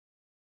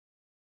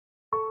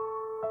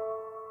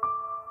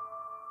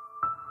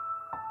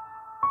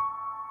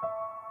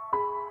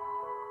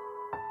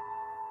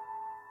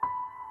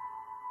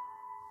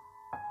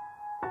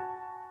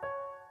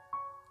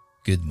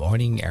Good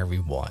morning,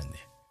 everyone.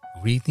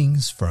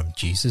 Greetings from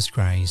Jesus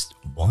Christ,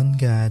 One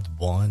God,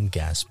 One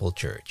Gospel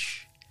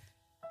Church.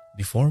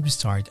 Before we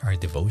start our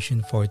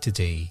devotion for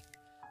today,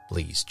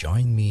 please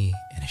join me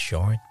in a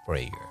short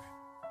prayer.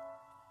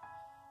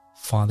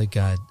 Father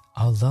God,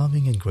 our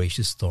loving and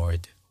gracious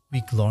Lord,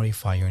 we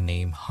glorify your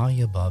name high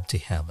above the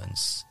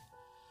heavens.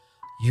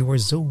 You are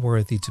so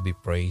worthy to be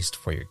praised,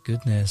 for your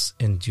goodness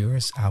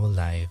endures our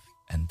life,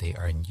 and they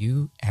are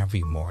new every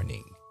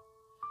morning.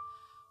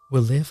 We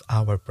lift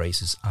our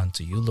praises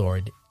unto you,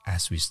 Lord,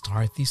 as we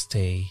start this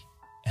day,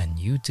 a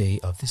new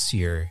day of this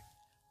year,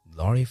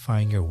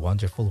 glorifying your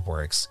wonderful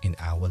works in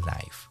our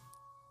life.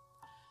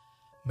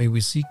 May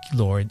we seek you,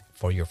 Lord,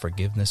 for your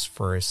forgiveness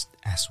first,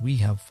 as we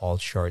have fallen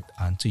short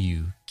unto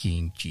you,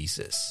 King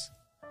Jesus.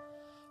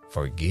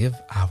 Forgive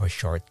our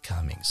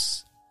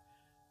shortcomings.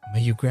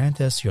 May you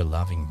grant us your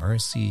loving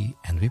mercy,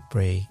 and we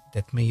pray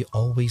that may you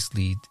always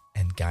lead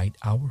and guide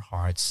our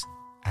hearts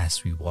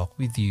as we walk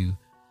with you.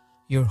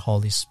 Your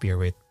Holy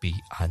Spirit be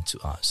unto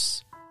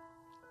us.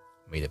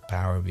 May the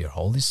power of your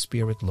Holy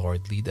Spirit,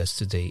 Lord, lead us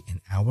today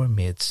in our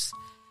midst,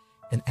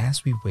 and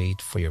as we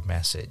wait for your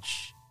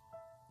message,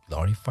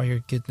 glorify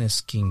your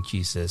goodness, King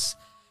Jesus,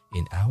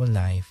 in our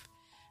life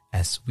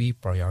as we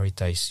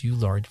prioritize you,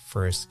 Lord,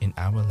 first in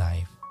our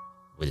life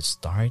with the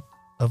start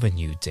of a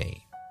new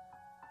day.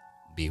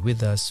 Be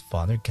with us,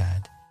 Father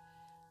God.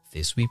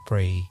 This we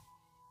pray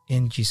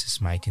in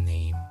Jesus' mighty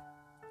name.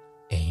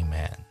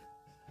 Amen.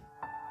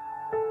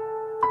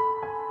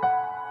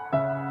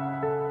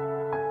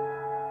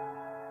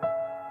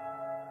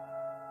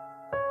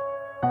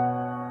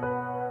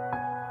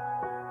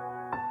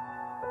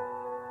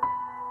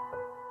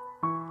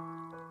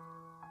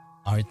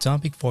 Our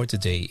topic for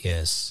today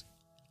is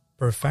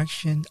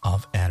Perfection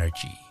of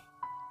Energy.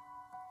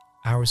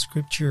 Our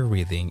scripture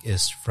reading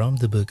is from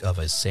the book of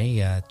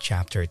Isaiah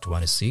chapter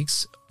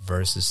 26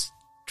 verses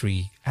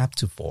 3 up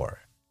to 4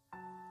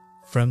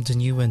 from the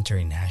New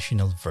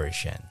International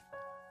Version.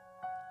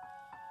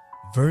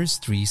 Verse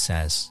 3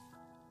 says,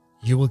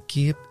 "You will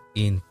keep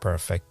in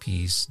perfect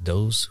peace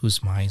those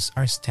whose minds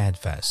are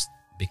steadfast,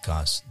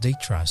 because they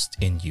trust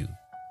in you.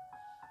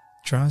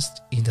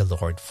 Trust in the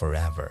Lord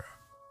forever.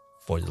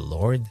 For the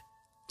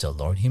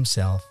Lord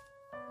himself,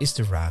 is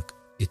the rock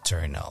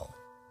eternal."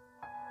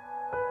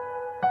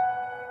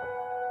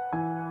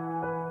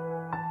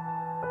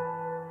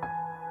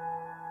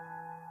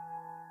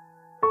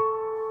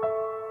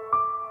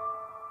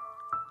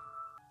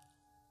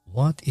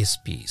 What is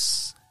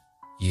peace?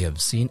 You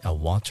have seen a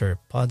water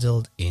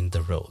puddled in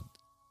the road,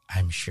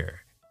 I'm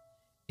sure.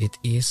 It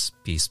is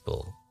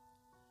peaceful.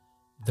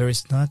 There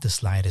is not the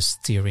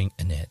slightest stirring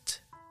in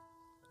it.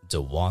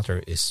 The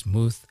water is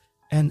smooth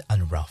and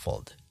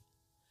unruffled.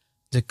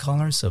 The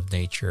colors of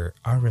nature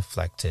are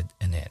reflected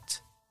in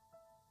it.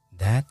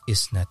 That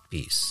is not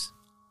peace,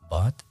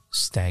 but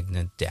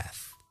stagnant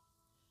death.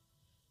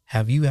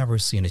 Have you ever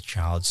seen a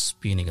child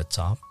spinning a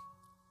top?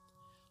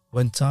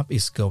 When top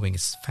is going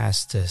its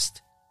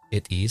fastest,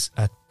 it is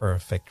at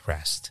perfect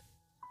rest.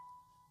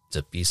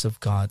 The peace of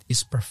God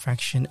is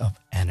perfection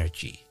of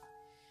energy.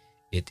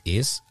 It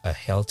is a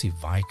healthy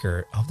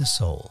vigor of the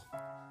soul.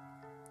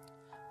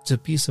 The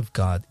peace of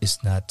God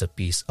is not the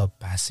peace of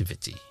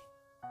passivity.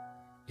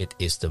 It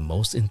is the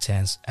most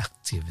intense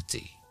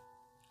activity.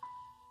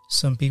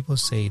 Some people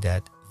say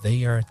that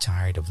they are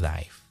tired of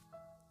life.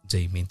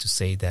 They mean to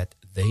say that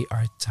they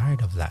are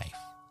tired of life.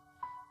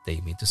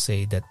 They mean to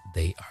say that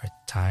they are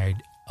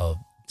tired of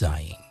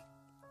dying.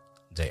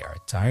 They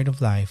are tired of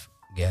life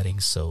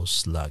getting so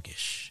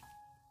sluggish.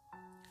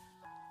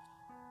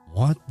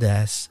 What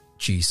does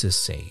Jesus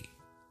say?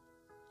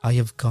 "I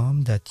have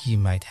come that ye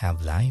might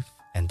have life,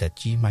 and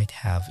that ye might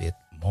have it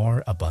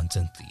more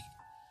abundantly.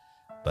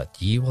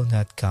 But ye will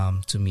not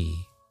come to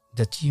me,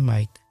 that ye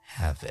might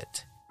have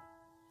it."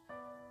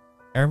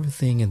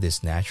 Everything in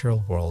this natural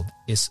world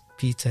is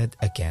pitted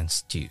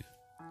against you,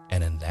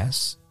 and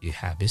unless you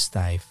have his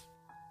life,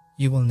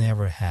 you will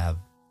never have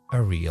a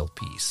real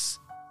peace.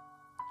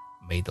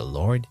 May the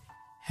Lord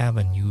have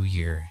a new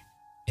year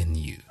in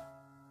you.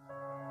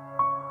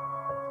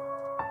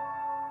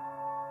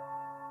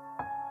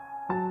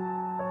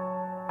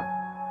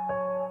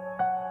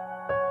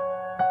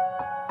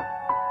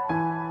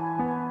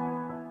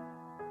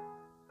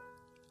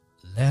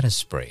 Let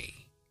us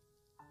pray.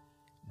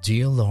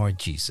 Dear Lord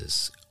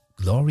Jesus,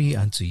 glory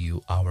unto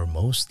you, our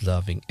most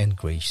loving and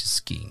gracious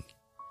King.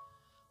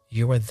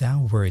 You are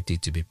thou worthy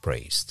to be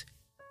praised,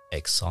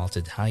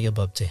 exalted high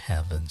above the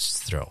heavens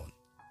throne.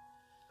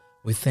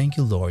 We thank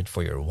you, Lord,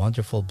 for your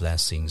wonderful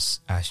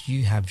blessings as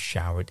you have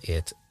showered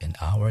it in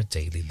our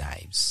daily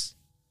lives.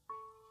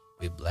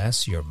 We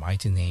bless your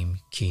mighty name,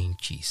 King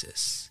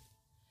Jesus.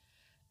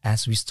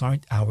 As we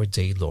start our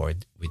day,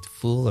 Lord, with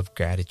full of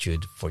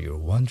gratitude for your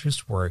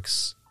wondrous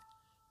works,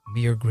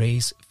 may your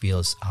grace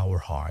fills our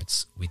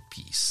hearts with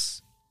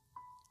peace.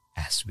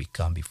 As we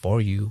come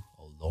before you,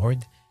 O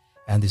Lord,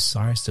 and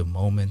desires the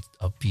moment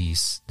of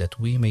peace, that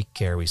we may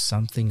carry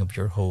something of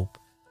your hope,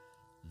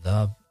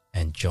 love,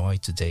 and joy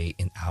today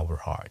in our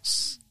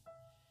hearts.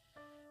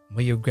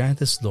 May you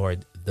grant us,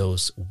 Lord,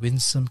 those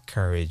winsome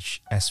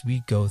courage as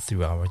we go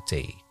through our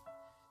day,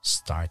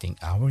 starting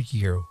our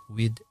year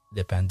with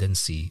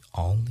dependency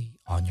only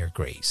on your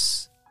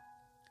grace.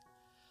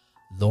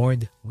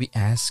 Lord, we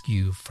ask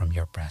you from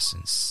your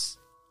presence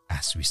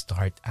as we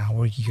start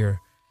our year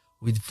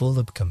with full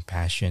of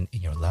compassion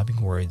in your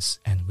loving words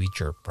and with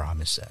your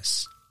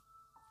promises.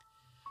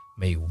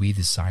 May we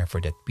desire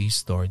for that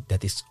peace, Lord,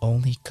 that is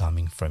only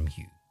coming from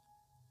you.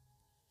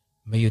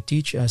 May you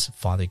teach us,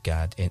 Father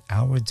God, in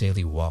our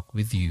daily walk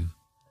with you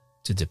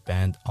to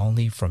depend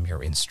only from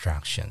your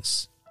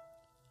instructions.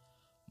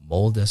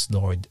 Mold us,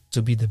 Lord,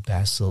 to be the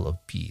vessel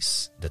of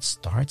peace that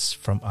starts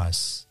from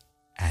us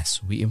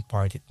as we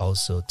impart it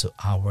also to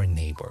our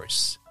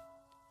neighbors.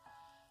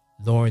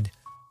 Lord,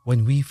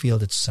 when we feel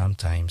that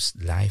sometimes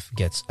life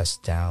gets us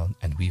down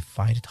and we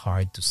find it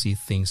hard to see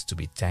things to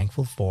be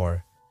thankful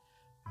for,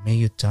 may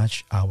you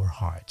touch our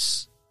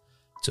hearts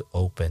to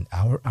open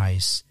our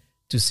eyes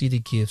to see the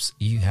gifts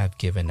you have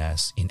given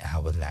us in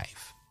our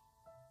life.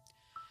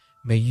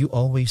 May you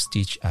always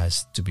teach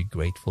us to be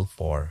grateful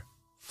for,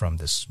 from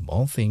the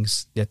small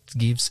things that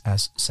gives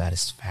us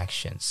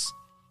satisfactions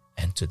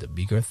and to the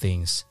bigger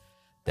things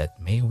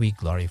that may we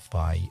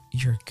glorify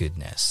your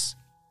goodness.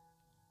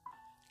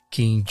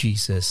 King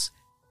Jesus,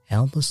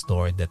 help us,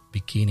 Lord, that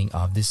beginning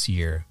of this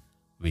year,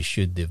 we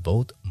should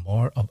devote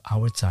more of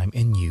our time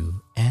in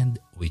you and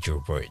with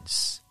your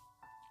words.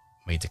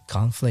 May the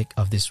conflict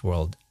of this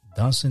world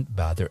doesn't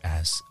bother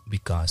us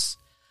because,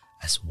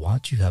 as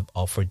what you have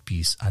offered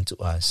peace unto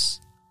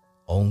us,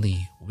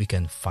 only we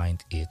can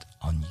find it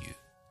on you.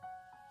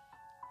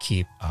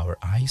 Keep our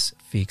eyes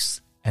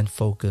fixed and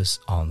focus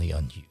only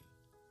on you.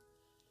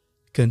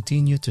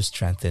 Continue to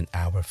strengthen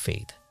our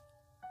faith.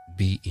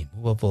 Be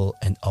immovable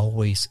and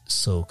always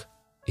soak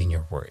in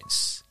your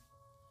words.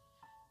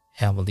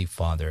 Heavenly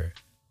Father,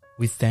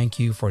 we thank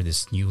you for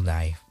this new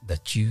life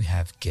that you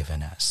have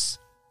given us.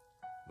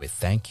 We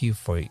thank you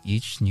for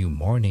each new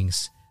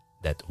mornings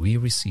that we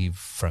receive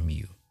from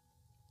you.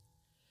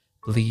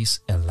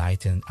 Please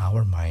enlighten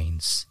our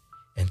minds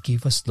and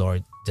give us,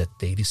 Lord, that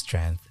daily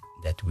strength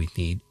that we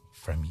need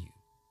from you.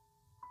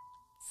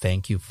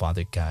 Thank you,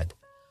 Father God,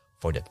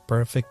 for that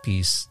perfect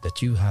peace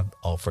that you have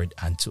offered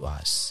unto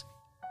us.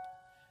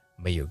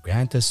 May you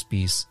grant us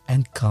peace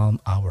and calm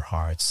our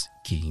hearts,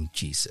 King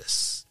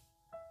Jesus.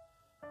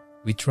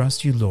 We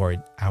trust you,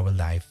 Lord, our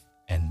life,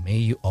 and may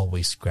you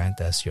always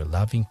grant us your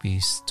loving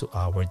peace to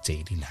our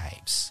daily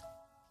lives.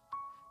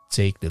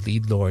 Take the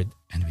lead, Lord,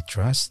 and we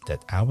trust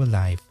that our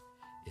life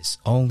is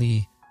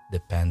only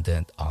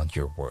dependent on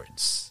your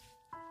words.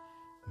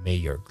 May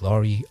your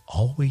glory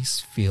always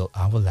fill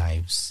our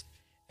lives,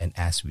 and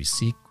as we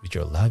seek with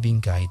your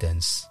loving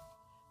guidance,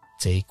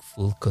 take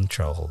full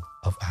control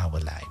of our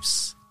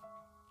lives.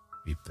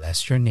 We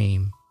bless your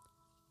name.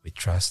 We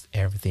trust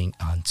everything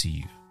unto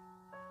you.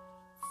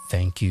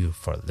 Thank you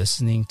for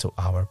listening to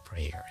our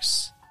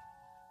prayers.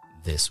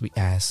 This we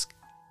ask,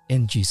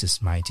 in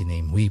Jesus' mighty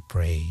name we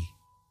pray.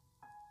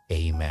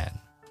 Amen.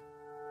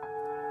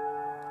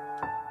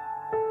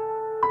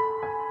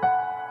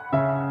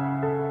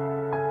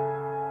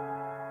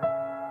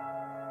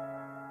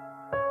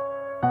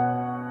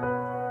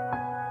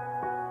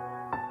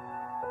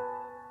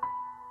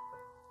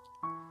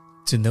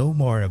 To know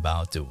more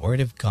about the Word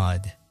of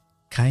God,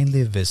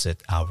 kindly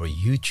visit our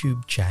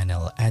YouTube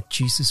channel at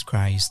Jesus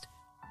Christ,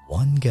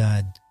 One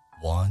God,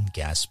 One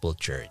Gospel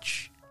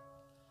Church.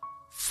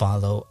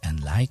 Follow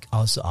and like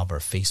also our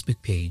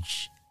Facebook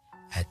page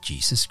at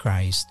Jesus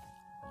Christ,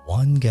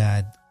 One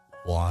God,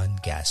 One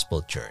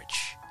Gospel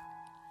Church.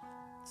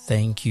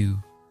 Thank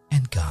you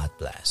and God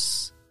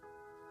bless.